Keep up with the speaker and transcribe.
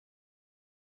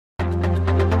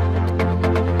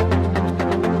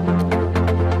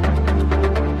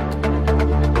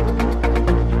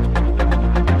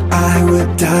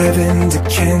into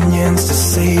canyons to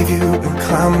save you and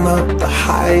climb up the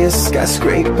highest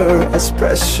skyscraper as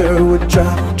pressure would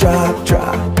drop, drop,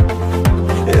 drop.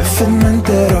 If it meant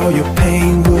that all your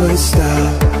pain would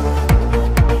stop,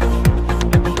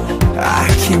 I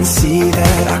can see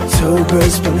that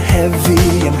October's been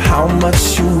heavy, and how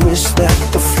much you wish that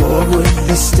the floor would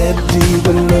be steady.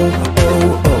 But no,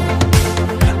 oh, oh,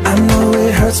 I know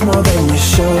it hurts more than you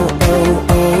show, oh,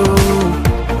 oh.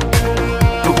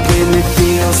 But when it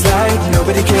feels like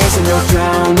nobody cares and you're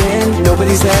drowning,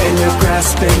 nobody's there and you're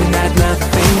grasping at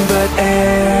nothing but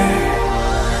air,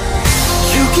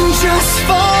 you can just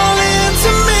fall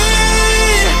into me.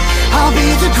 I'll be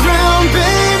the ground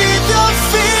beneath your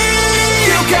feet.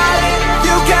 You got it,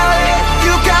 you got it,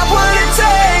 you got what it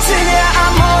takes. And yeah,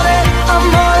 I'm on it,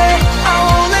 I'm on it, I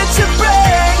won't let you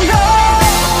break, no.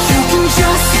 You can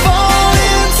just fall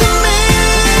into me.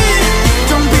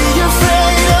 Don't be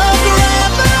afraid of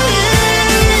gravity.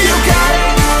 You got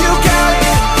it, you got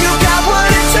it, you got what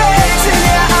it takes. And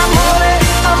yeah, I'm on it,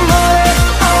 I'm on it,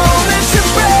 I won't let you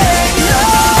break, no.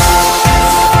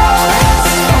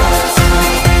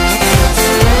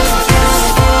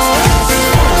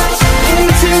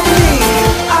 Into me,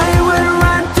 I would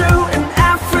run through an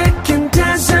African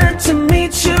desert to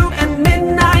meet you at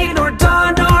midnight or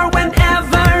dawn or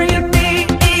whenever you need.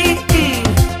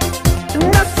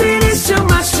 Nothing is too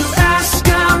much to ask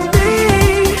of me.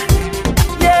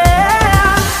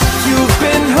 Yeah, you've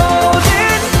been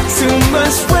holding too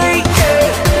much weight, yeah.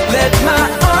 Let my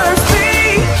arms be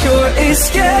your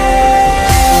escape.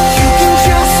 You can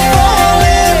just fall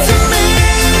into me.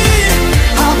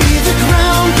 I'll be the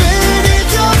ground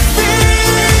beneath your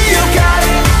feet. You got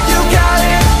it, you got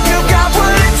it, you got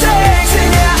what it takes.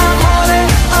 And yeah, I'm on it,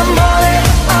 I'm on it,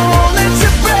 I won't let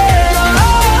you break,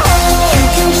 oh. You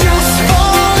can just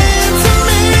fall into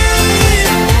me.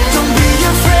 Don't be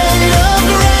afraid of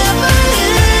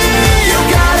gravity. You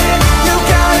got it, you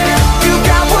got it, you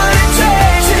got what it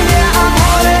takes. And yeah, I'm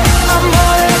on it, I'm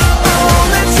on it, I won't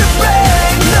let you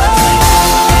break, no.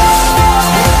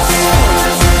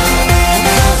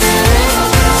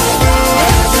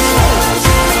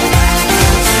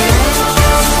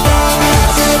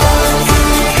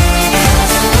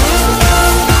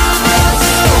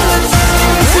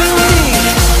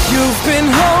 You've been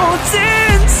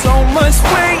holding so much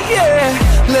weight, yeah.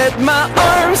 Let my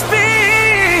arms be.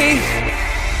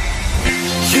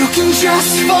 You can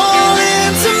just fall